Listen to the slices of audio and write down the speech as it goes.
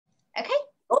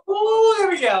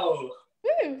we go.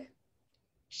 Woo.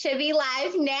 Should be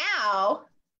live now.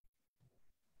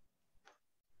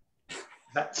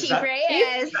 Chief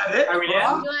Reyes. Is that it? Are we in? You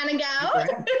want to go?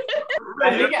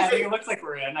 I think it looks like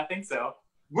we're in. I think so.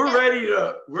 We're ready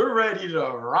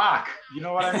to rock. You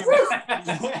know what I mean?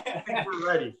 I think we're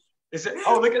ready. Is it?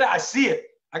 Oh, look at that! I see it.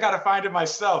 I gotta find it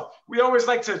myself. We always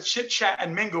like to chit chat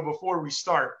and mingle before we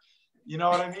start. You know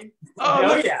what I mean? Oh,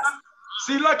 look! Yeah.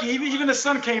 See, lucky. Even the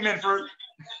sun came in for.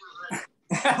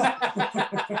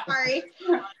 Sorry.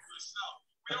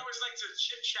 We always like to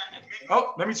chit chat and mingle.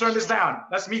 Oh, let me turn this down.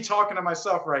 That's me talking to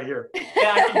myself right here.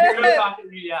 Yeah, I can hear you talking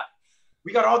to you. Yeah.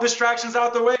 We got all distractions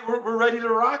out the way. We're ready to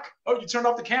rock. Oh, you turned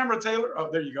off the camera, Taylor. Oh,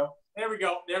 there you go. There we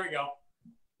go.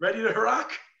 Ready to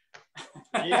rock?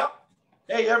 Yep.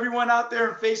 Hey, everyone out there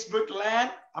in Facebook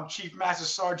land. I'm Chief Master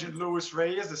Sergeant Luis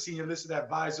Reyes, the Senior Enlisted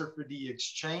Advisor for the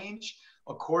Exchange.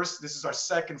 Of course, this is our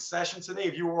second session today.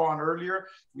 If you were on earlier,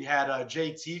 we had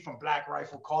JT from Black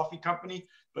Rifle Coffee Company.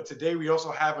 But today we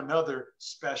also have another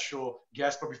special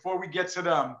guest. But before we get to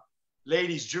them,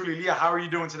 ladies, Julie, Leah, how are you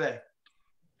doing today?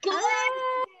 Good.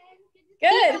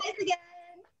 Good.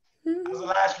 How's the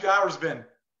last few hours been?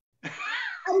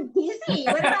 I'm busy.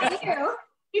 What about you?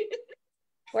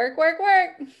 Work.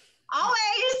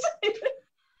 Always.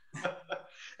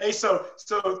 Hey, so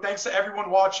thanks to everyone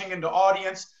watching in the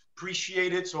audience.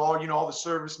 Appreciate it. So all the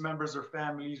service members, their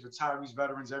families, retirees,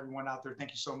 veterans, everyone out there,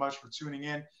 thank you so much for tuning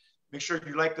in. Make sure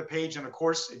you like the page, and of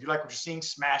course, if you like what you're seeing,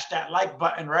 smash that like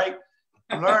button, right?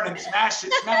 I'm learning, smash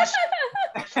it.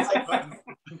 Like button.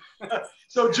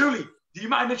 So Julie, do you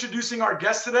mind introducing our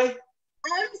guest today?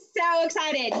 I'm so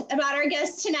excited about our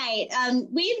guest tonight.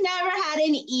 We've never had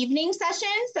an evening session,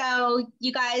 so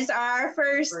you guys are our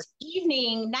first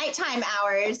evening, nighttime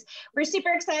hours. We're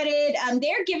super excited.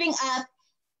 They're giving up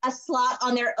a slot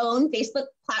on their own Facebook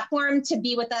platform to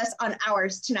be with us on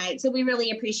ours tonight, so we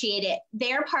really appreciate it.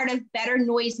 They're part of Better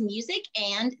Noise Music,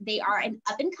 and they are an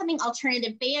up-and-coming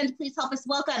alternative band. Please help us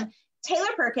welcome Taylor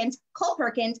Perkins, Cole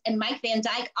Perkins, and Mike Van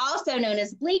Dyke, also known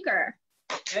as Bleeker.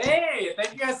 Hey,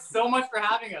 thank you guys so much for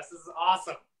having us. This is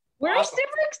awesome. We're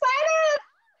super excited.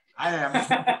 I am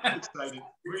excited.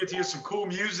 We're going to hear some cool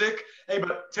music. Hey,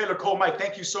 but Taylor, Cole, Mike,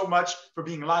 thank you so much for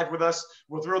being live with us.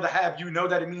 We're thrilled to have you. Know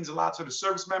that it means a lot to the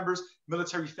service members,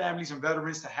 military families, and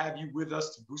veterans to have you with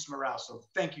us to boost morale. So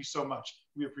thank you so much.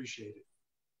 We appreciate it.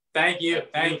 Thank you.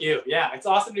 Yeah, it's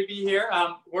awesome to be here.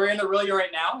 We're in Aurelia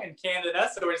right now in Canada,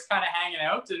 so we're just kind of hanging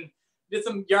out and did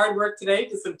some yard work today,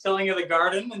 did some tilling of the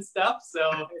garden and stuff.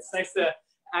 So it's nice to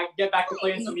get back to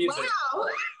playing some music. Wow.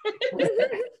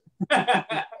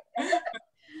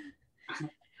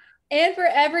 And for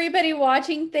everybody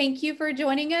watching, thank you for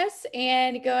joining us,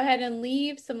 and go ahead and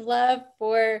leave some love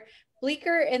for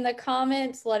Bleeker in the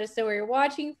comments. Let us know where you're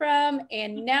watching from.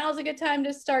 And now's a good time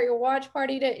to start your watch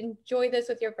party to enjoy this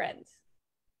with your friends.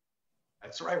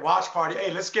 That's right, watch party.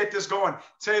 Hey, let's get this going.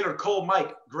 Taylor, Cole,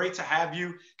 Mike, great to have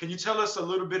you. Can you tell us a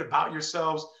little bit about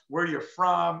yourselves, where you're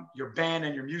from, your band,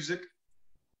 and your music?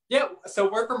 Yeah,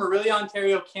 so we're from Aurelia,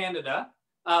 Ontario, Canada.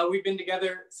 We've been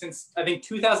together since, I think,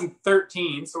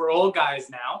 2013, so we're old guys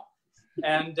now.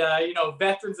 And,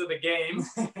 veterans of the game.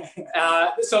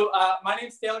 My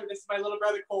name's Taylor. This is my little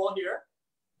brother, Cole, here.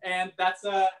 And that's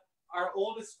our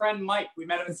oldest friend, Mike. We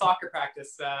met him in soccer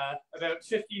practice about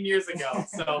 15 years ago.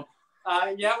 So,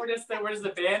 we're just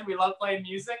a band. We love playing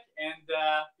music, and,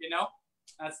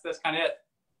 that's kind of it.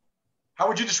 How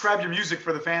would you describe your music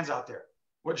for the fans out there?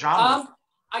 What genre?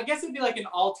 I guess it'd be like an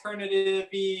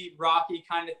alternative-y, rocky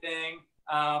kind of thing.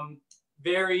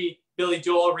 Very Billy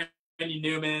Joel, Randy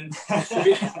Newman.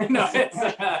 We're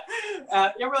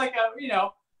like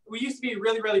we used to be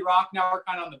really, really rock. Now we're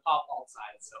kind of on the pop alt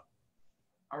side. So.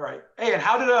 All right. Hey, and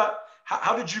how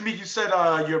did you meet? You said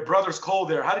your brother's Cole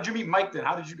there. How did you meet Mike then?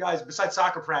 How did you guys, besides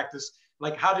soccer practice,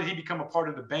 like how did he become a part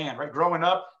of the band? Right, growing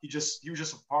up, he was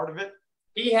just a part of it.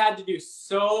 He had to do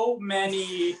so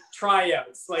many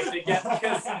tryouts, like to get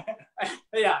because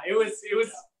it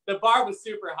was the bar was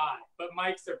super high, but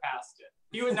Mike surpassed it.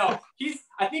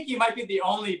 I think he might be the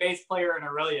only bass player in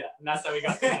Aurelia, and that's how he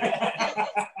got to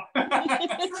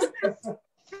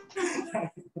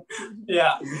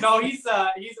Yeah. No, we've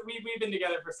been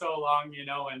together for so long,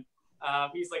 and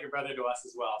he's like a brother to us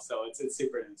as well. So it's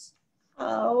super nice.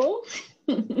 Oh.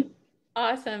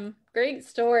 Awesome. Great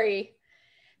story.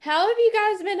 How have you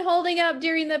guys been holding up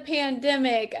during the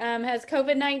pandemic? Has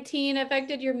COVID-19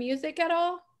 affected your music at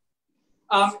all?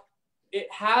 It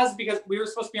has, because we were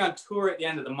supposed to be on tour at the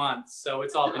end of the month. So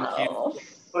it's all been canceled,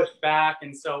 pushed back.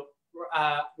 And so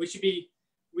we should be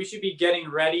we should be getting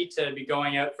ready to be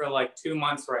going out for like 2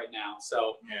 months right now.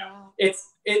 So it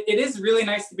is really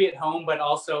nice to be at home, but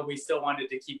also we still wanted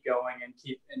to keep going and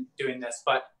keep doing this.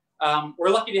 But we're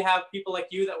lucky to have people like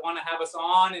you that want to have us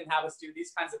on and have us do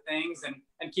these kinds of things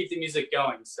and keep the music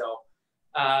going. So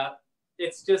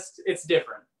it's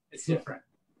different. It's different.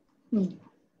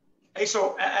 Hey,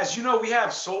 so as you know, we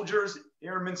have soldiers,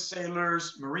 airmen,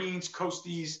 sailors, Marines,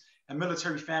 coasties, and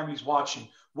military families watching.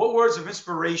 What words of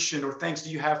inspiration or thanks do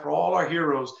you have for all our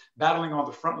heroes battling on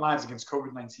the front lines against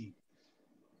COVID-19?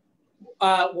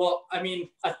 Well, I mean,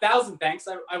 1,000 thanks.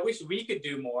 I wish we could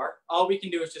do more. All we can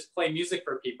do is just play music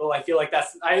for people. I feel like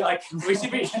we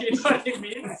should be, you know what I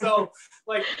mean? So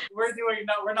like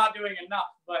we're not doing enough,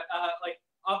 but like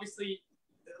obviously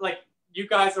like you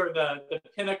guys are the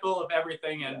pinnacle of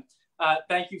everything. And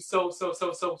thank you so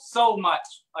much.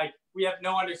 Like we have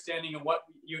no understanding of what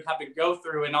you'd have to go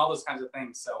through and all those kinds of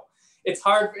things. So it's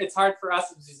hard for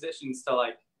us as musicians to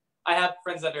like, I have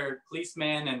friends that are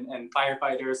policemen and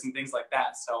firefighters and things like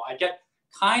that. So I get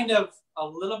kind of a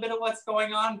little bit of what's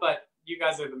going on, but you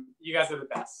guys are the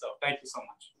best. So thank you so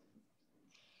much.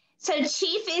 So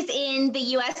Chief is in the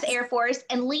U.S. Air Force,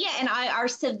 and Leah and I are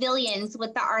civilians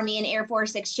with the Army and Air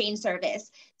Force Exchange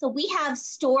Service. So we have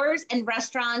stores and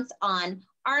restaurants on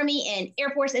Army and Air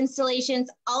Force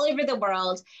installations all over the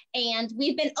world. And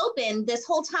we've been open this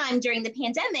whole time during the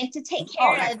pandemic to take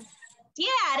care of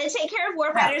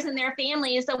warfighters and their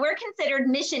families. So we're considered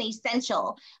mission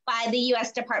essential by the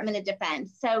U.S. Department of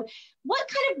Defense. So what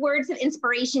kind of words of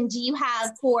inspiration do you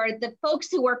have for the folks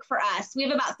who work for us? We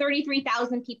have about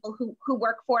 33,000 people who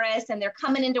work for us, and they're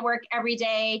coming into work every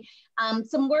day.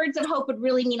 Some words of hope would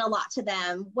really mean a lot to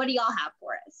them. What do y'all have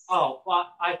for us? Oh,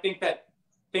 well, I think that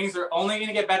things are only going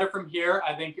to get better from here.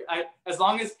 I think as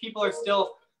long as people are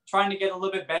still trying to get a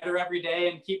little bit better every day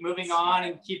and keep moving on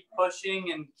and keep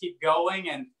pushing and keep going.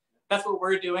 And that's what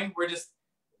we're doing.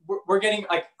 We're getting,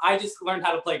 like, I just learned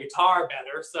how to play guitar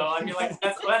better. So I mean, like,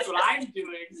 that's what I'm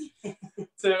doing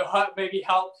to maybe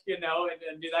help, you know,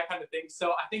 and do that kind of thing.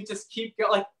 So I think just keep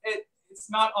going. Like it's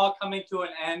not all coming to an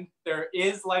end. There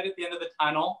is light at the end of the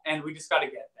tunnel, and we just got to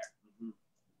get there.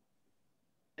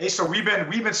 Hey, so we've been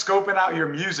scoping out your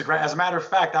music, right? As a matter of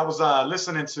fact, I was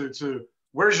listening to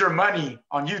Where's Your Money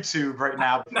on YouTube right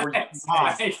now before you come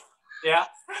on. Yeah.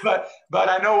 But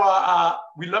I know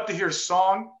we'd love to hear a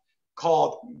song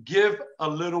called Give a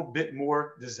Little Bit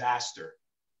More Disaster.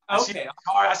 Okay.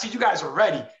 I see you guys are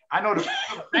ready. I know the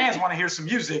fans want to hear some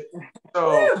music.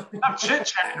 So I'm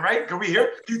chit-chatting, right? Can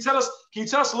you tell us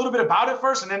a little bit about it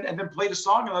first and then play the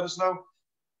song and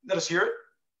let us hear it?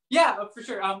 Yeah, for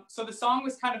sure. So the song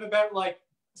was kind of about like,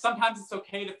 sometimes it's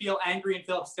okay to feel angry and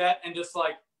feel upset and just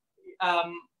like,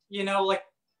 you know, like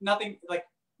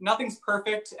nothing's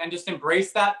perfect, and just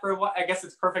embrace that for what, I guess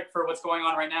it's perfect for what's going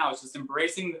on right now. It's just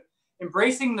embracing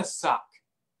the suck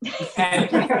and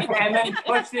then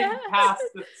pushing past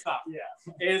the suck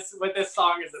is what this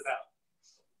song is about.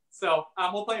 So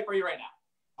we'll play it for you right now.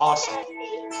 Awesome.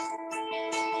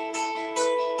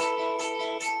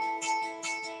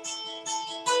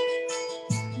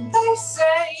 They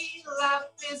say life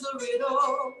is a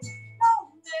riddle.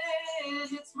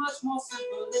 It's much more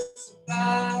simple. It's a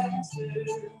disaster.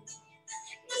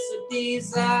 It's a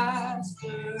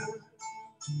disaster.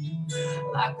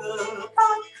 Like a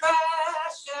car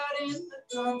crash out in the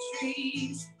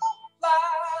country.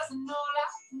 Flies, and all I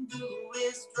can do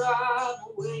is drive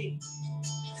away.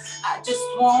 I just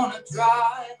want to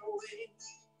drive away.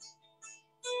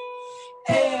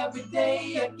 Every day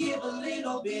I give a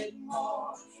little bit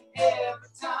more. Every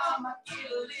time I get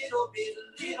a little bit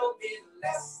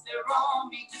less. They're on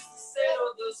me just to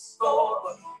settle the score.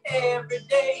 But every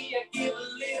day I give a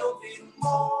little bit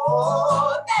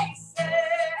more. They say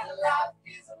life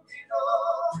is a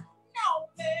riddle. No,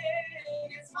 man,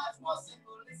 it's much more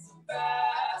simple. It's a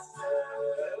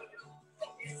bastard.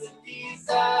 It's a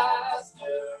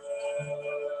disaster.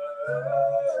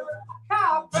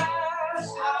 Car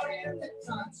crash out in the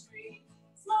country.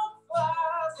 Smoke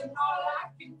flies, and all I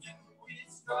can do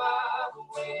is drive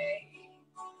away.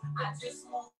 I just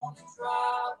want to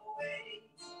drive away.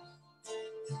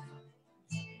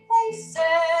 They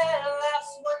said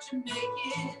that's what you're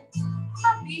making.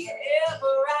 Happy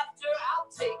ever after, I'll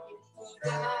take it.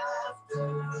 But after,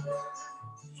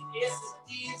 it's a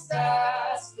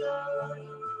disaster.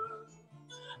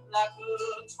 Like a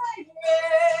train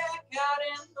wreck out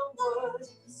in the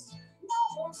woods. No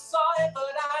one saw it,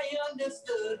 but I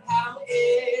understood how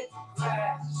it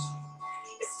crashed.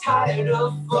 It's tired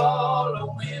of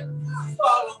following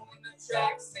the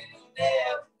tracks, and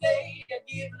every day I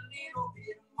give a little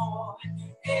bit more.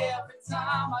 Every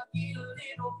time I get a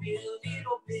little bit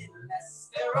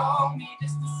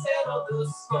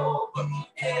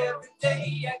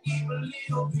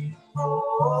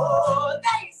Oh,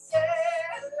 they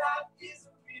said life is a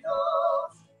riddle.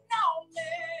 No,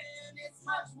 man, it's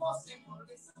much more simple.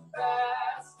 It's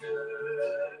faster.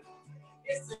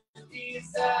 It's a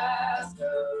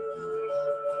disaster.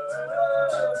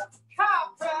 Car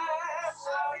crash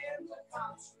out in the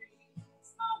country.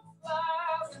 Smoke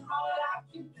clouds and all I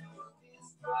can do is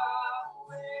drive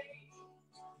away.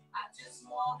 I just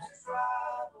want to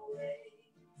drive away.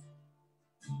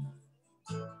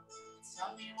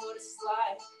 Tell me what it's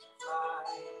like to fly.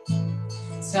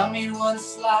 Tell me what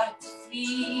it's like to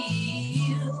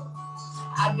feel.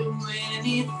 I'd do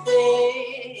anything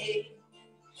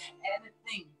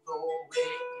for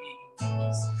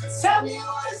wings. Tell me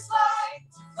what it's like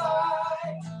to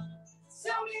fly.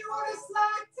 Tell me what it's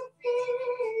like to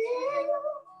feel.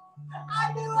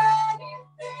 I'd do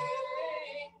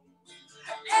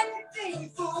anything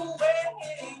for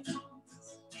wings.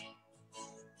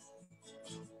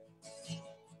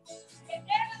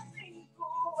 Anything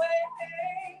for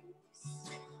wings.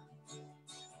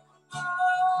 Oh.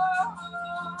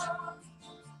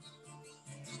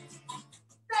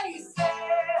 They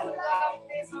said life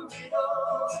is a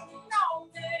riddle. No,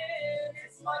 man,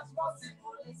 it's much more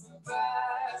simple. It's a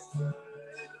faster.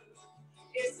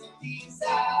 It's a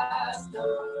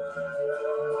disaster.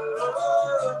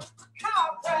 Car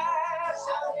crash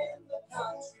out in the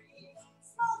country.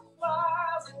 Smoke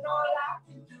flies and all I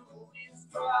can do is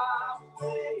drive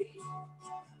away.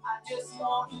 I just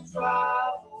want to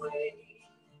drive away.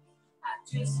 I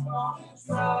just want to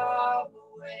drive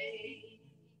away.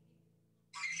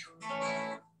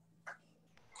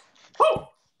 Woo!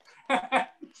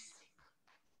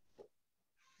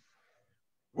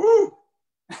 Woo!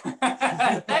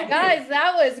 Guys,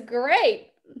 that was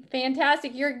great.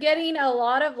 Fantastic. You're getting a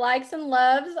lot of likes and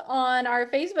loves on our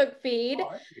Facebook feed.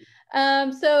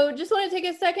 So just want to take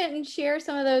a second and share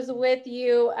some of those with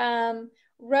you.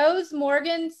 Rose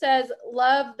Morgan says,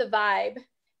 love the vibe.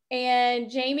 And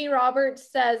Jamie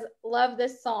Roberts says, love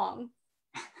this song.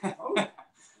 A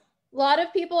lot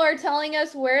of people are telling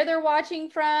us where they're watching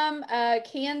from.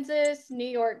 Kansas, New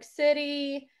York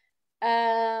City,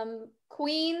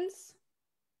 Queens.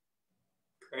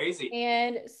 Crazy.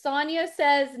 And Sonia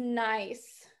says,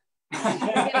 nice. You're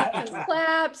getting some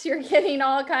claps. You're getting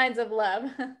all kinds of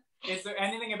love. Is there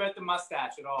anything about the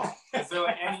mustache at all? Is there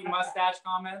like any mustache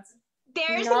comments?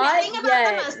 There's Not nothing about yet.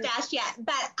 the mustache yet,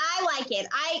 but I like it.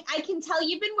 I can tell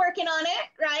you've been working on it,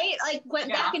 right? Like went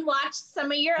back and watched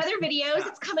some of your other videos.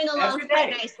 It's coming along quite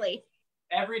nicely.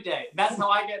 Every day. That's how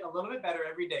I get a little bit better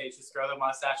every day. Is just grow the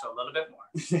mustache a little bit more.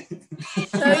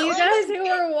 So you guys who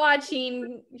are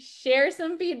watching, share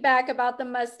some feedback about the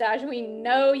mustache. We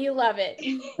know you love it.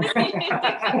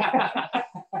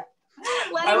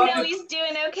 Let him know he's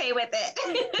doing okay with it.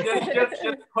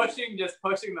 just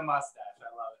pushing the mustache. I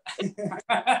love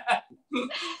it.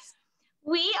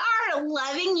 We are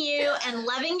loving you and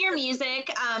loving your music.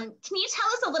 Can you tell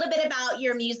us a little bit about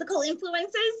your musical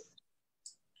influences?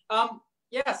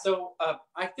 Yeah, so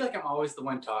I feel like I'm always the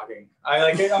one talking.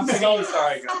 I'm so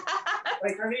sorry, guys.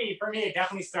 Like for me, it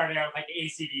definitely started out like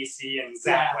AC/DC and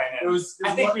Zeppelin. It was a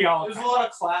lot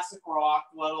of classic rock,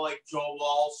 a lot of like Joe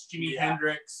Walsh, Jimi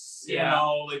Hendrix, you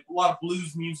know, like a lot of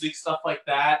blues music, stuff like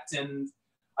that. And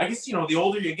I guess, you know, the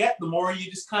older you get, the more you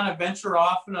just kind of venture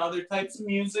off into other types of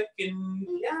music, and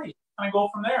you kind of go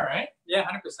from there, right? Yeah,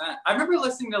 100%. I remember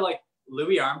listening to like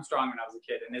Louis Armstrong when I was a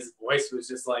kid, and his voice was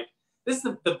just like, this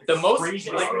is the most,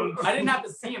 like, I didn't have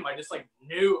to see him. I just like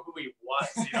knew who he was,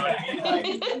 you know what I mean? Like,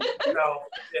 so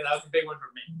yeah, that was a big one for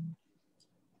me.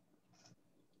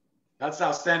 That's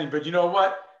outstanding. But you know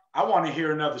what? I want to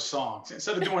hear another song.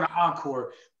 Instead of doing an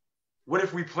encore, what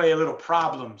if we play a little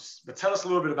Problems? But tell us a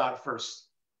little bit about it first.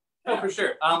 Oh, for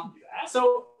sure.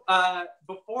 So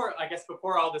before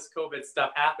all this COVID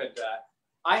stuff happened,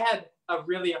 I had a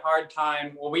really hard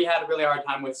time. Well, we had a really hard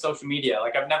time with social media.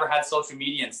 Like I've never had social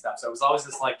media and stuff. So it was always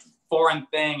this like foreign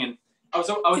thing. And I was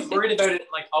worried about it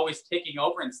like always taking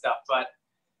over and stuff. But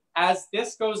as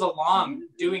this goes along,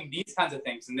 doing these kinds of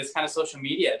things and this kind of social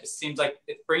media, it just seems like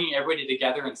it's bringing everybody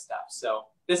together and stuff. So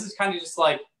this is kind of just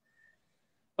like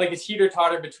a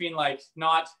teeter-totter between like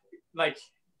not like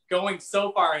going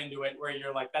so far into it where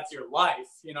you're like, that's your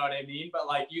life, you know what I mean? But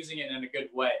like using it in a good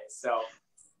way. So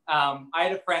I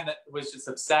had a friend that was just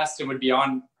obsessed and would be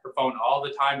on her phone all the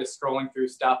time, just scrolling through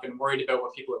stuff and worried about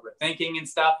what people were thinking and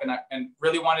stuff. And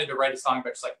really wanted to write a song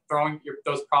about just like throwing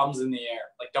those problems in the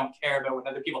air. Like, don't care about what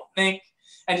other people think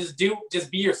and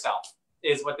just be yourself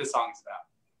is what this song is about.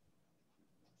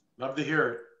 Love to hear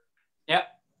it. Yep.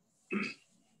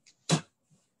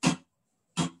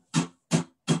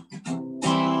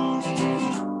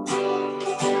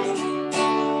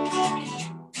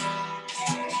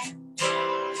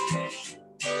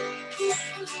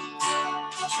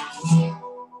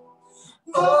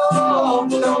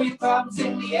 problems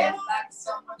in the air like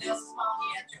someone else's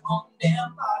money at your own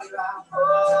damn party rock.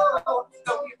 Oh,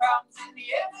 throw your problems in the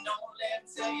air, don't let them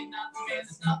tell you nothing, man,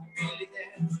 there's nothing really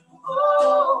there.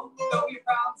 Oh, throw your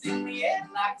problems in the air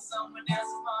like someone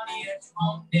else's money at your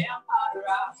own damn party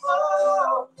rock.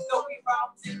 Oh, throw your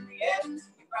problems in the air,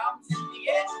 your problems in the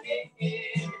air,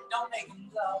 don't make them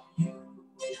love you.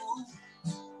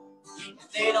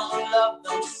 If they don't love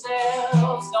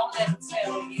themselves, don't let them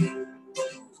tell you.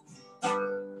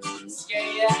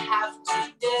 Scare you half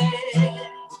to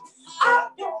death. I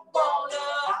don't wanna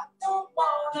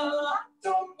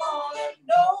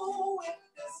know if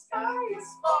the sky is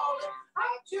falling. I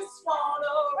just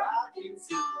wanna ride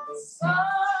into the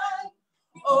sun.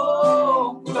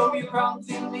 Oh, throw your problems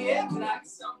in the air like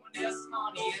someone else's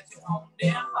money at your own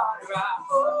damn party rock.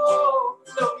 Oh,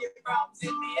 throw your problems in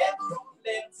the air, don't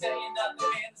let them tell you nothing,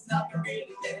 man, there's nothing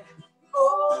really there.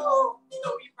 Oh,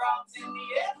 throw your problems in the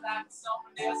air like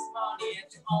someone else's money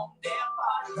at your own damn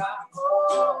party rock.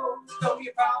 Oh, throw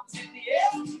your problems in the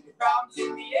air, your problems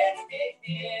in the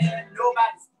air.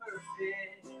 Nobody's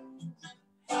perfect,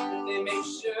 but they make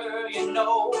sure you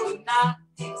know the night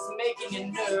it's making you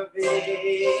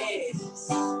nervous.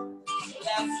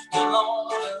 Left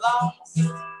alone and lost.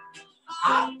 I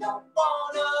don't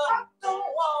wanna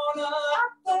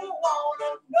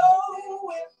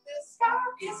know if the sky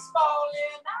is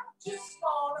falling. I just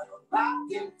wanna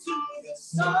rock into the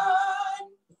sun.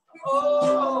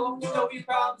 Oh, throw your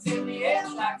problems in the air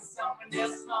like someone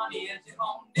else's money at your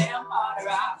own damn party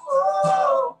rock.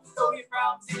 Oh, throw your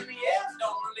problems in the air,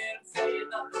 don't let them say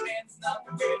nothing, man, there's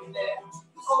nothing really there.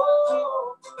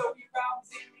 Oh, throw your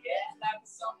problems in the air like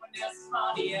someone else's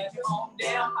money at your own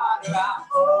damn party rock.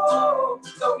 Oh,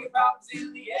 throw your problems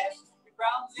in the air, your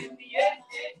problems in the air,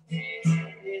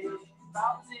 your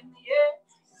problems in the air,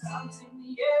 your problems in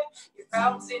the air, your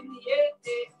problems in the air.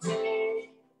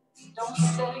 Don't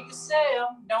sell yourself,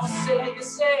 don't sell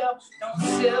yourself, don't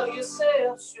sell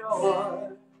yourself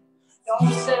short.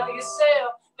 Don't sell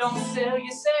yourself, don't sell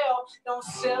yourself, don't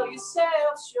sell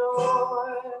yourself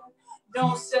short.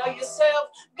 Don't sell yourself,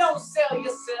 don't sell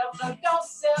yourself, no, don't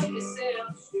sell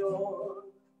yourself short.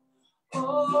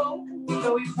 Oh,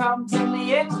 throw your problems in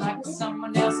the air like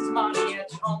someone else's money at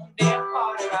your own damn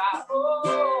party rock.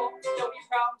 Oh, throw your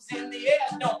problems in the air,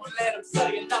 don't let them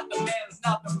sell you nothing, man, there's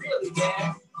nothing really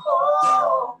there.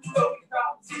 Oh, throw your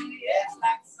problems in the air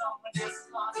like someone else's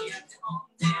money at your own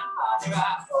damn party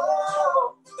rock.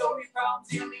 Oh, throw your problems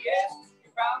in the air,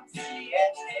 your problems in the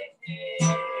air,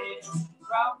 your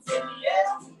problems in the air,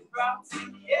 your problems in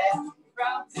the air, your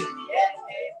problems in the air,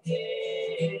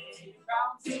 your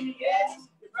problems in the air,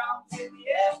 your problems in the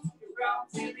air, your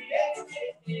problems in the air.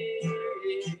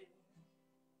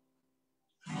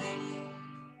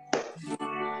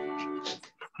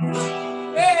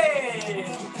 Hey!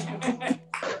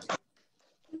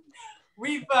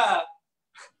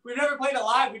 We've never played it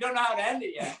live. We don't know how to end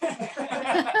it yet.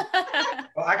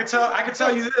 Well, I can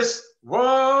tell you this.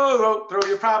 Whoa, throw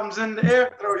your problems in the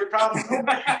air. Throw your problems in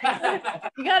the air.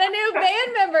 You got a new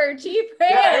band member, Chief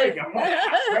Reyes. Yeah, there you go.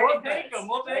 We'll take them.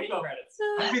 We'll take them.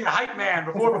 I'll be the hype man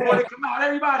before they come out.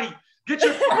 Everybody, get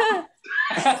your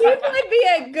Chief would be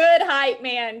a good hype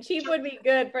man. Chief would be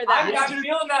good for that. I'm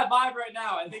feeling that vibe right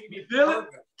now. I think it'd be Feel it?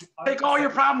 perfect. Take all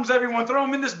your problems, everyone. Throw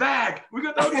them in this bag. We're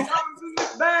going to throw these problems in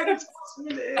this bag and toss them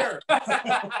in the air.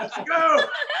 Let's go.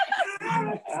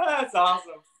 That's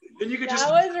awesome. Then you could That just.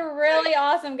 was really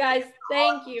awesome, guys.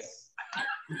 Thank you.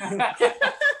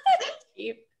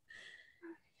 Chief.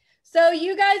 So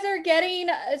you guys are getting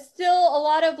still a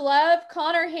lot of love.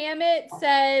 Connor Hammett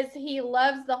says he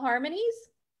loves the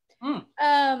harmonies.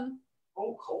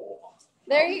 Oh, cool.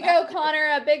 There you go,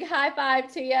 Connor. A big high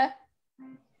five to you.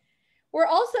 We're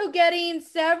also getting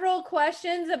several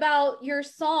questions about your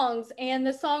songs and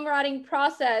the songwriting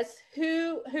process.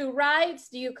 Who writes?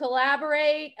 Do you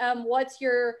collaborate? What's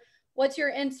your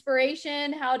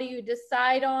inspiration? How do you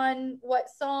decide on what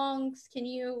songs? Can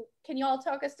you all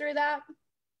talk us through that?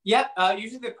 Yep.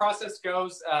 Usually the process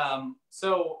goes,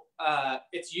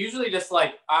 it's usually just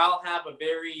like, I'll have a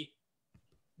very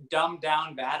dumbed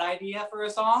down bad idea for a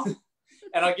song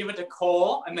and I'll give it to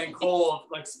Cole, and then Cole will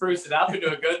like spruce it up and do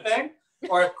a good thing.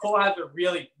 Or if Cole has a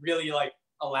really, really like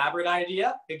elaborate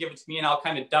idea, he'll give it to me and I'll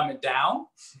kind of dumb it down.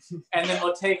 And then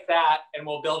we'll take that and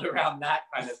we'll build around that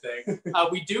kind of thing.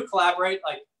 We do collaborate.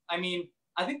 I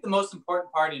think the most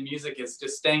important part in music is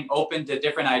just staying open to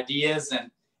different ideas.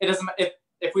 And it doesn't,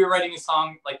 if we were writing a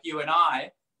song like you and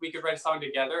I, we could write a song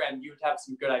together and you would have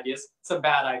some good ideas, some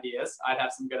bad ideas. I'd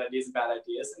have some good ideas and bad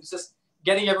ideas. And it's just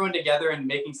getting everyone together and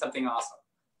making something awesome.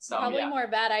 So Probably yeah. more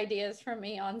bad ideas from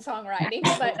me on songwriting,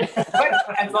 but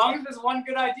But as long as there's one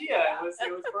good idea, it was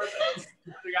perfect.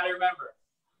 You got to remember.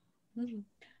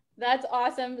 That's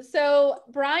awesome. So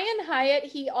Brian Hyatt,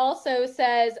 he also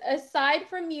says, aside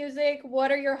from music,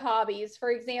 what are your hobbies? For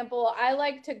example, I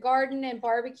like to garden and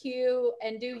barbecue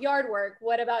and do yard work.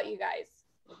 What about you guys?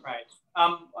 Right.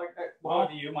 What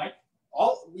about you, Mike?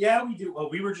 Yeah, we do. Well,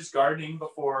 we were just gardening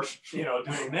before,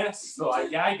 doing this. So I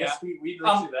guess we do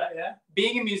that. Yeah.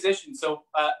 Being a musician, so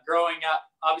growing up,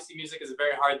 obviously music is a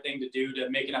very hard thing to do to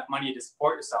make enough money to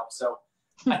support yourself. So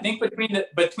I think between the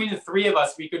three of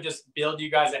us, we could just build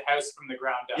you guys a house from the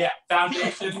ground up. Yeah.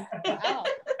 Foundation, Wow.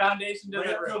 foundation to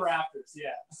the roof. rafters.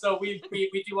 Yeah. So we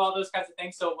do all those kinds of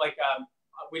things. So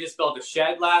we just built a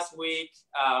shed last week,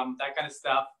 that kind of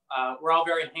stuff. We're all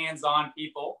very hands-on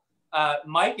people.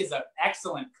 Mike is an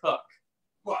excellent cook.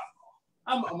 Well,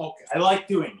 I'm okay. I like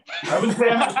doing it. I wouldn't say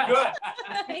I'm good.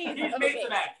 He's made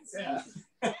some eggs.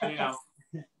 Yeah.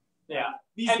 Yeah.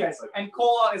 These guys like and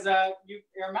Cole is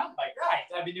you're a mountain biker. Right.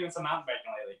 I've been doing some mountain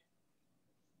biking lately.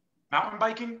 Mountain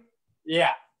biking?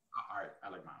 Yeah. All right, I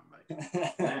like mountain biking.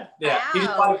 Yeah. Wow. He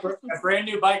just bought a brand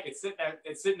new bike. It's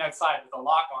sitting outside with a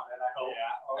lock on it, I hope.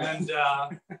 Yeah. And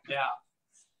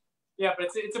yeah, but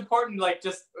it's important. Like,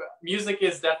 just music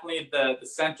is definitely the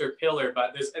center pillar,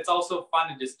 but it's also fun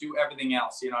to just do everything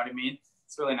else. You know what I mean?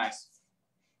 It's really nice.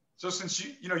 So since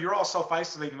you're all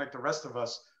self-isolating like the rest of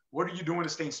us, what are you doing to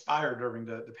stay inspired during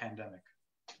the pandemic?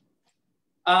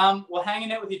 Well,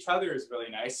 hanging out with each other is really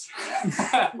nice.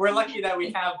 We're lucky that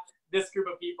we have this group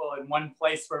of people in one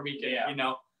place where we can,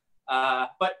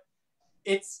 but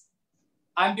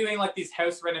I'm doing like these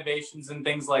house renovations and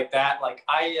things like that. Like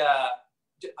I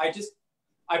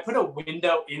put a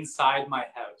window inside my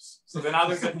house. So now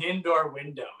there's an indoor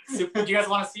window. Do you guys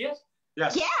want to see it?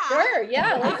 Yes. Yeah. Sure,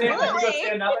 yeah.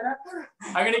 Absolutely.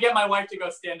 I'm going to get my wife to go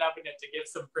stand up in it to give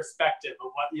some perspective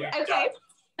of what we've Okay.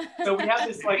 done. So we have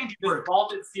this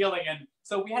vaulted ceiling, and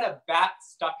so we had a bat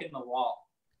stuck in the wall.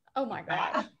 Oh my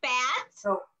God. A bat?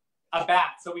 So a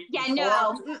bat. So we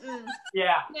No.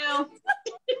 Yeah. No.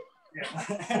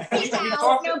 Yeah. Peace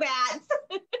out. No bats.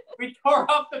 We tore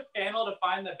off the panel to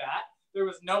find the bat. There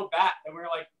was no bat, and we were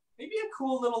like, maybe a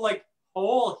cool little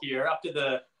hole here up to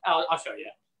the. I'll show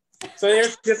you. So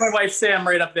here's my wife Sam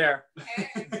right up there.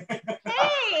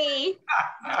 Hey.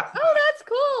 Oh, that's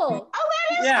cool. Oh,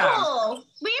 that is cool.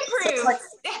 We improve.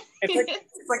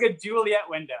 It's like a Juliet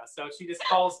window. So she just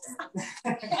calls.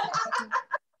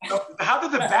 How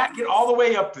did the bat get all the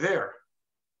way up there?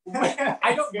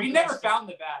 We never found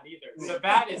the bat either. The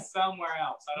bat is somewhere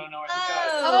else. I don't know what it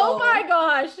does. Oh my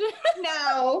gosh.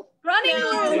 No. Running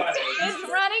No. loose. It's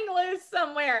running loose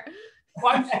somewhere.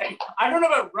 Well, I'm saying, I don't know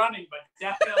about running, but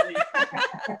definitely.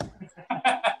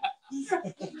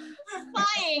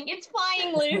 Flying. It's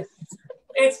flying loose.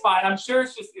 It's fine. I'm sure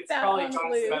it's That probably one's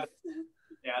gone loose. better.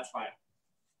 Yeah, it's fine.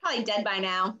 Probably dead by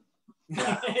now.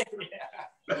 Yeah.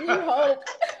 You hope.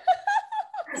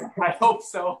 I hope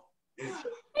so.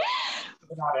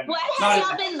 What have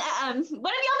y'all been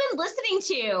listening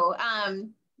to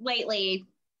lately?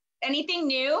 Anything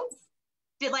new?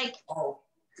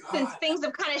 Since things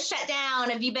have kind of shut down,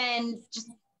 have you been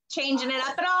just changing it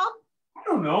up at all? I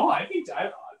don't know. I think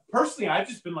I've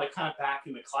just been kind of back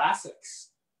in the classics.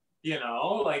 I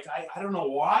don't know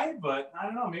why, but I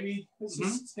don't know. Maybe this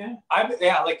is I've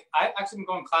actually been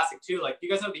going classic too. Like, you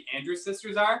guys know who the Andrews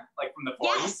sisters are? Like, from the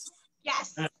 40s?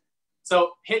 Yes.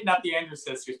 So hitting up the Andrews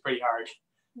sisters pretty hard.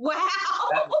 Wow.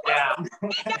 That's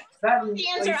the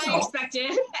answer I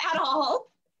expected at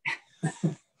all.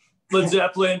 Led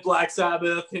Zeppelin, Black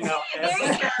Sabbath, There you go.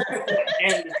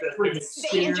 Andrews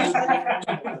sisters.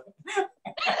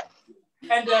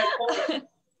 And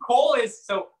Cole is,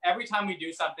 so every time we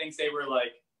do something, say we're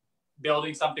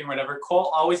building something or whatever, Cole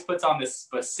always puts on this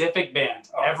specific band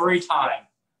every time.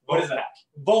 What is that?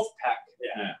 Wolfpack.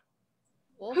 Yeah.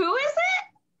 Who is it?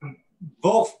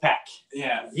 Wolfpack.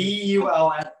 Yeah.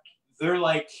 VULF. They're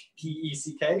like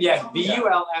PECK. Yeah,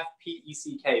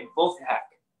 VULFPECK. Wolfpack.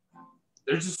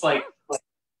 They're just like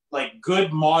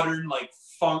good modern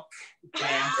funk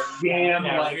jam,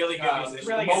 really good musicians.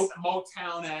 Really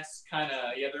Motown-esque kind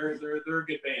of. Yeah, they're a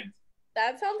good band.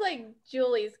 That sounds like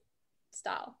Julie's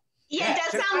style. Yeah, it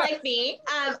does sound like me.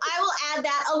 I will add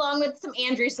that along with some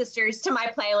Andrew sisters to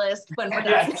my playlist when we're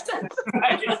done.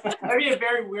 That'd be a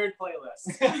very weird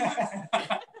playlist.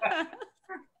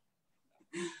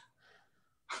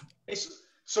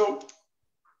 So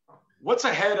what's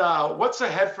ahead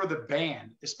for the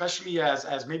band, especially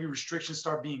as maybe restrictions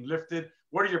start being lifted?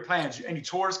 What are your plans? Any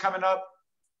tours coming up?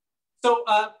 So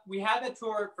we had the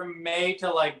tour from May to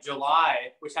like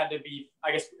July, which had to be,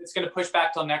 I guess it's going to push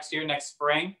back till next year, next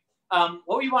spring.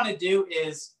 What we want to do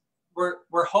is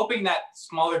we're hoping that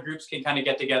smaller groups can kind of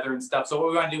get together and stuff. So what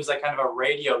we want to do is like kind of a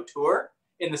radio tour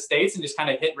in the States and just kind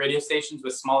of hit radio stations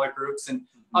with smaller groups and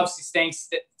obviously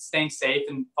staying safe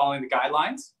and following the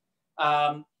guidelines.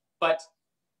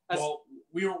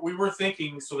 We were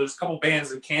thinking, so there's a couple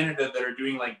bands in Canada that are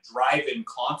doing like drive-in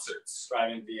concerts.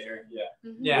 Drive-in theater,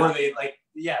 where they like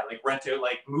rent out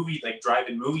like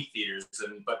drive-in movie theaters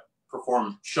but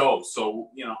perform shows. So,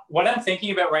 what I'm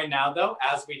thinking about right now though,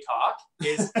 as we talk,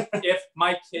 is if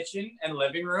my kitchen and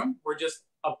living room were just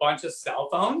a bunch of cell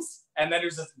phones and then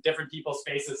there's just different people's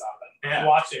faces on them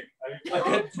watching.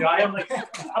 I have like,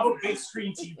 how about big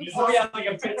screen TV? Oh yeah, like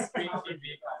a big screen TV kind of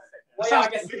thing. Well,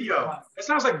 sounds like video. It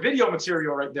sounds like video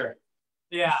material right there.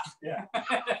 Yeah.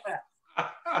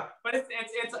 But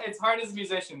it's hard as a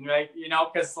musician, right?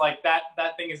 Because like that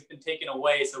thing has been taken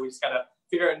away, so we just gotta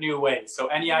figure out new ways. So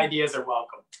any ideas are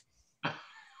welcome.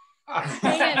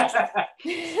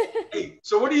 Hey,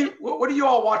 so what are you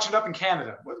all watching up in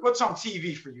Canada? What's on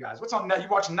TV for you guys? What's on net? You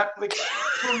watching Netflix?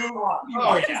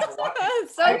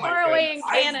 So far away in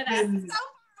Canada.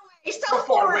 So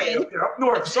far away. Up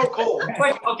north, so cold.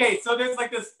 Like, okay, so there's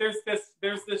like there's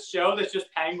this show that's just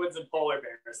penguins and polar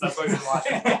bears. That's what we're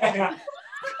watching.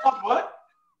 What?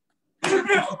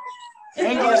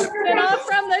 Spin-off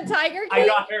from the Tiger King? I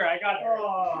got her.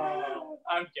 Oh,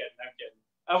 I'm kidding.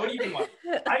 What do you been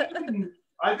watching?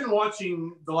 I've been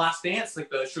watching The Last Dance, like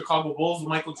the Chicago Bulls with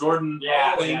Michael Jordan.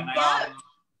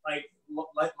 Like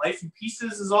Life in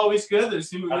Pieces is always good.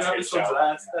 There's new episodes of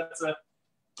that. That's a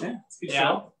good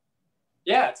show.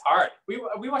 Yeah, it's hard. We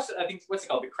watched, I think, what's it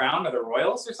called? The Crown or the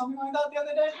Royals or something like that the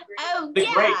other day? Oh, The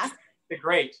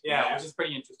Great, which is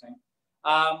pretty interesting.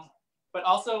 But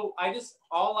also,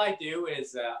 all I do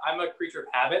is, I'm a creature of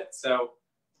habit, so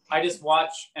I just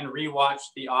watch and rewatch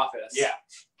The Office. Yeah.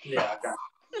 Okay.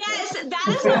 Yes, that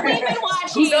is what we've been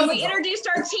watching. We introduced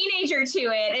our teenager to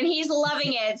it, and he's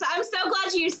loving it. So I'm so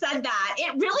glad you said that.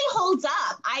 It really holds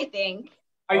up, I think.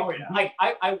 I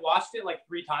watched it like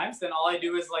 3 times, then all I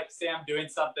do is like say I'm doing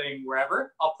something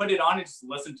wherever, I'll put it on and just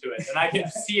listen to it, and I can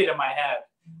see it in my head.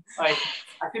 Like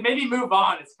I could maybe move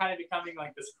on. It's kind of becoming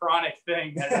like this chronic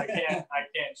thing that I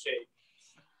can't shake.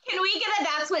 Can we get a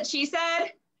 "That's what she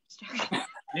said"?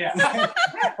 Yeah.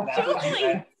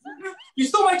 Totally. You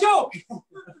stole my joke.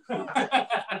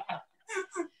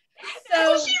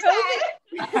 So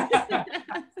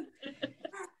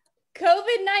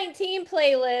COVID-19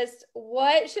 playlist.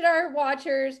 What should our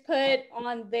watchers put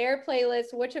on their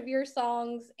playlist? Which of your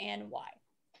songs and why?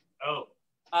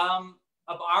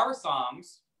 Of our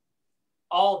songs,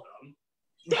 all of them.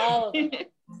 All of them.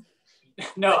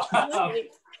 No.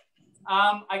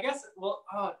 I guess,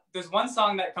 there's one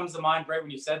song that comes to mind right when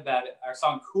you said that. Our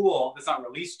song Cool, that's not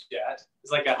released yet.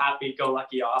 It's like a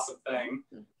happy-go-lucky, awesome thing.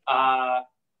 I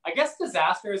guess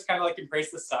Disaster is kind of like Embrace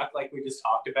the Suck, like we just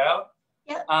talked about.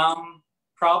 Yep.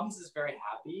 Problems is very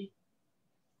happy.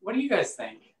 What do you guys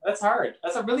think? That's hard.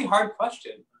 That's a really hard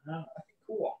question.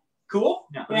 Cool?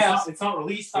 Yeah. It's not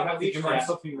released. You have to give them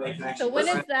something they can actually. So when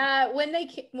is that?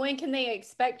 When can they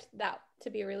expect that to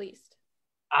be released?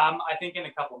 I think in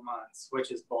a couple of months,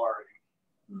 which is boring.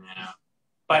 Yeah.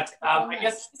 But I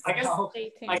guess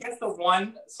the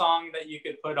one song that you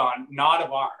could put on, not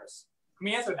of ours. Can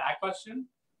we answer that question?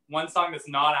 One song that's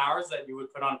not ours that you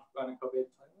would put on a COVID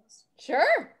playlist?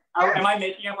 Sure. Am I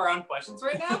making up our own questions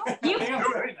right now? Wow. You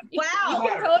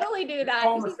can totally do that.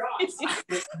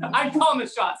 I'm calling the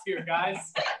shots here,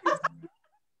 guys.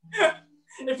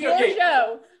 Your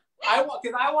show. I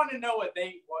want to know what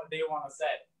they want to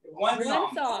say. One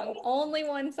song. Only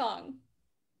one song.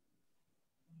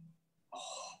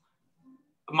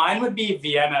 Mine would be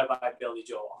Vienna by Billy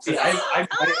Joel. I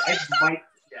might.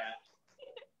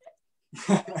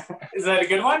 Is that a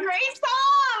good one? Great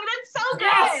song. That's so good.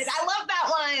 Yes. I love that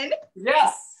one.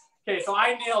 Yes. Okay, so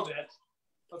I nailed it.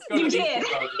 Let's go. You did.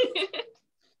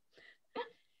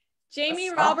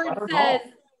 Jamie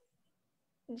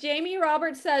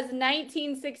Roberts says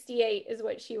 1968 is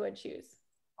what she would choose.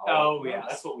 Oh yeah,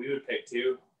 that's what we would pick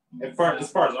too. As far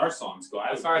as our songs go,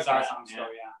 yeah.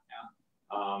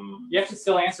 You have to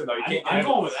still answer though. I'm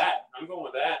going with that.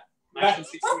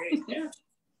 1968. Yeah.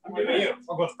 I'm giving you.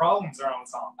 I'll go with Problems, our own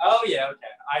song. Oh yeah,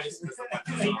 okay. I just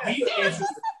he answers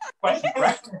the question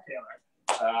correctly,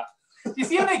 Taylor. You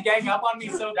see how they gang up on me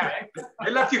so quick?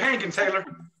 They left you hanging, Taylor.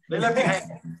 They left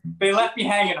me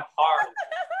hanging hard.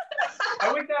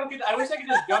 I wish I could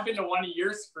just jump into one of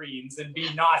your screens and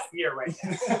be not here right now.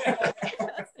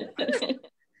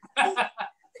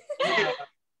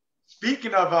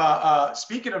 Speaking of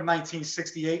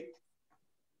 1968,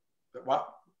 what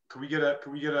could we get a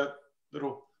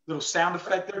little sound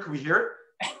effect there? Can we hear it?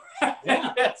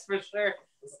 Yeah, yes, for sure.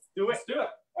 Let's do it.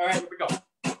 All right, here we go.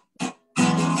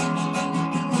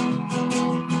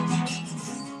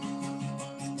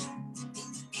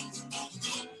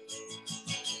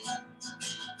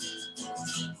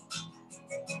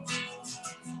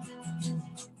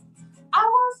 I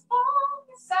was born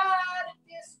inside a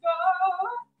disco.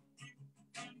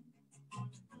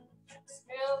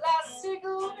 Smell like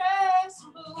cigarettes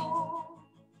and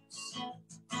booze.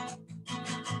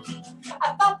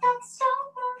 I thought that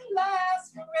song would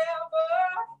last forever,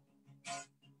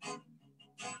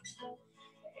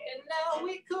 and now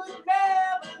we could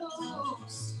never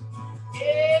lose.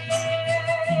 Yeah,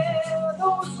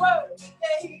 those were the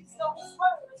days.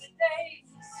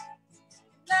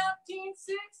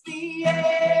 1968,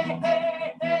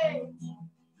 hey,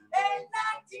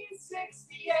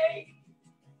 1968.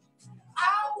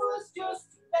 I was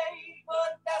just late,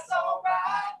 but that's all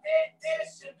right. Hey,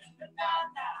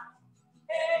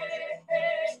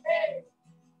 hey,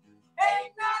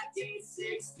 hey,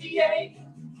 1968.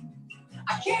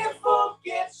 I can't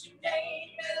forget your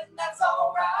name, and that's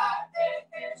all right. Hey,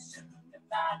 hey,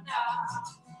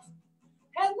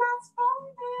 headlights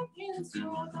falling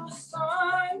into the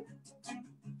sun,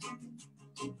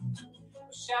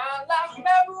 shine like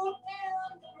metal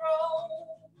in the road.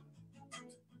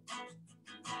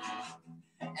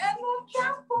 And the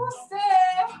cowboys say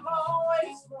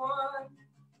always won.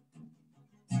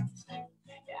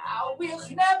 Yeah, our wheels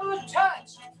never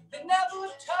touch, they never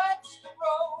touch the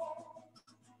road.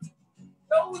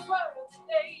 Those were the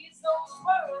days,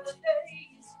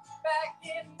 back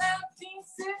in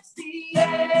 1968.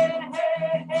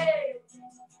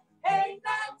 Hey,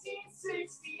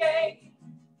 1968.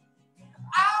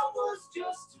 I was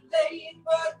just too late,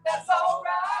 but that's all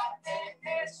right. Hey,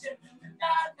 hey,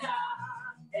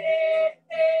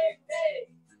 hey,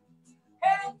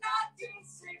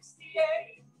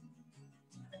 1968.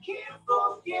 I can't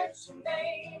forget your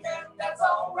name, and that's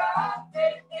all right.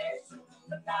 Hey, hey,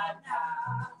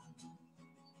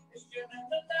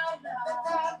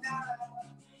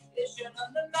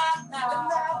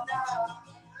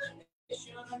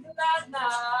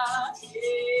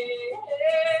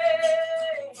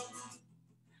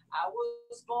 I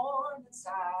was born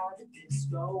inside a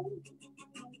disco.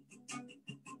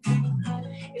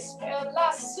 It smelled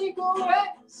like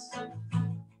cigarettes and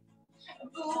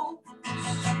booze.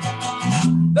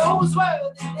 Those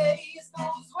were the days.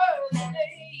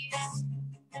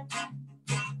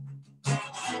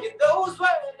 Yeah, those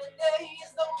were the days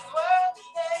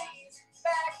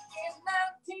back in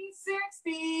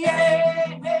 1968.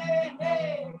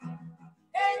 Hey,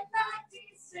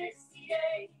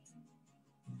 1968.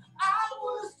 I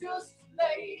was just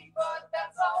late, but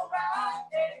that's all right.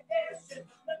 Hey, hey,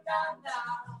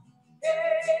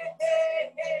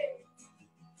 hey,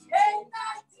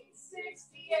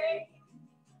 1968.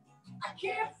 I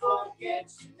can't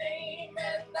forget your name,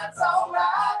 and that's all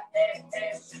right. Hey,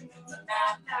 hey,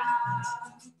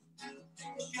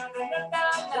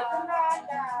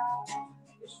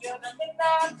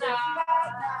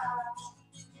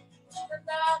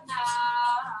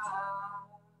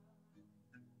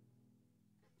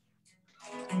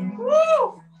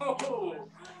 Woo! Oh,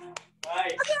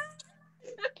 nice.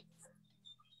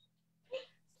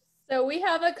 So we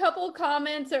have a couple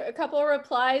comments or a couple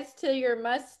replies to your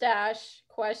mustache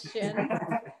question.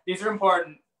 These are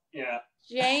important. Yeah.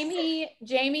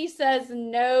 Jamie says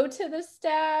no to the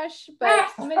stash, but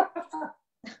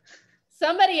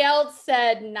somebody else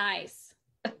said nice.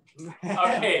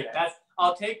 Okay,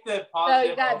 I'll take the So positive.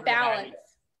 you got balance.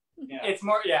 Yeah. It's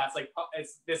more, yeah, it's like,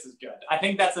 this is good. I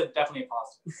think that's definitely a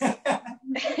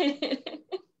positive.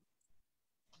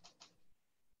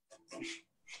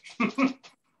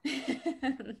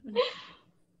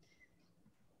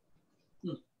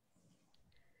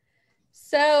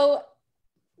 So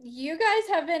you guys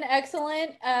have been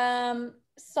excellent.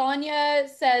 Sonia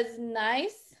says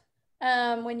nice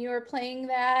when you were playing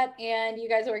that, and you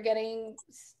guys were getting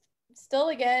still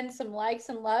again some likes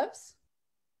and loves.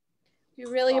 We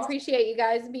really appreciate you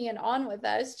guys being on with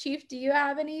us. Chief, do you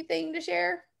have anything to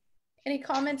share? Any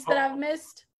comments that I've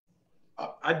missed?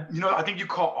 I think you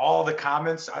caught all the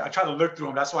comments. I try to look through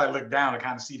them. That's why I look down to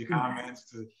kind of see the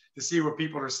comments to see what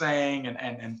people are saying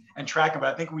and track them.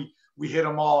 But I think we hit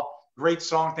them all. Great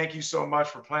song. Thank you so much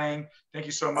for playing. Thank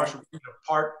you so much for being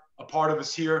a part of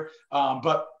us here.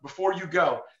 But before you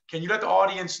go, can you let the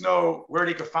audience know where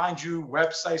they can find you,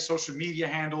 website, social media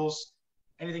handles,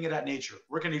 anything of that nature?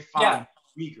 Where can they find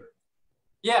Bleeker?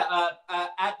 Yeah,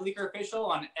 at Bleeker Official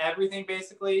on everything,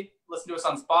 basically. Listen to us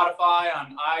on Spotify,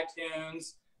 on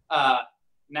iTunes,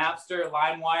 Napster,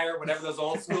 LimeWire, whatever those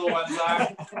old school ones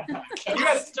are.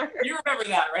 You remember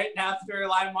that, right? Napster,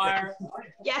 LimeWire.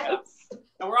 Yes. Yeah.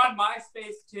 And we're on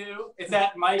MySpace too. It's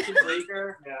at Mike and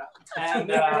Bleeker. Yeah.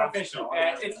 And Official.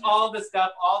 and it's all the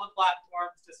stuff, all the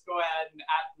platforms. Just go ahead and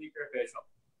at Bleeker Official.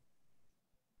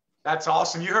 That's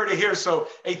awesome. You heard it here. So,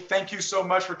 hey, thank you so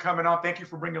much for coming on. Thank you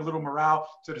for bringing a little morale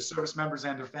to the service members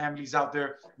and their families out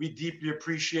there. We deeply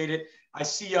appreciate it. I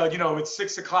see, it's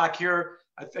 6 o'clock here.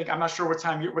 I'm not sure what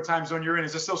time zone you're in.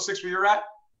 Is it still 6 where you're at?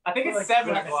 I think it's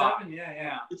 7 o'clock.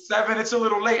 Yeah. It's 7. It's a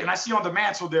little late. And I see on the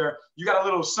mantle there, you got a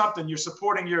little something. You're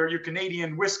supporting your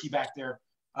Canadian whiskey back there.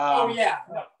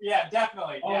 Yeah,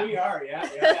 definitely. Oh, yeah. we are. Yeah.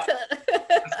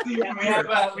 We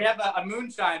have a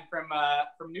moonshine from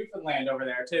Newfoundland over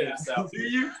there too. Yeah. So do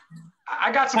you?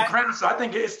 I got some credit, so I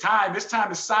think it's time. It's time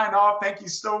to sign off. Thank you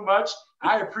so much.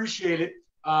 I appreciate it.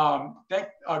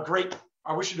 Great.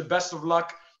 I wish you the best of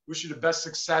luck. Wish you the best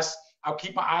success. I'll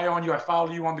keep my eye on you. I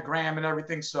follow you on the gram and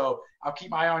everything, so I'll keep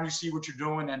my eye on you, see what you're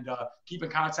doing, and keep in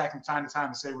contact from time to time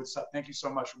and say what's up. Thank you so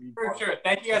much. For sure.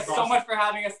 Thank you guys so much for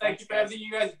having us. Thank you for everything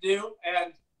you guys do,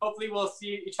 and hopefully we'll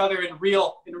see each other in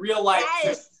real life.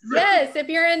 Yes. If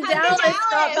you're in Dallas,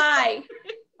 stop by.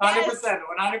 100%.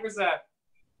 100%.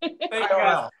 Thank you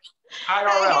guys.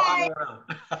 IRL.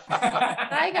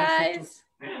 Bye, guys.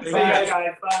 See you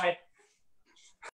guys. Bye.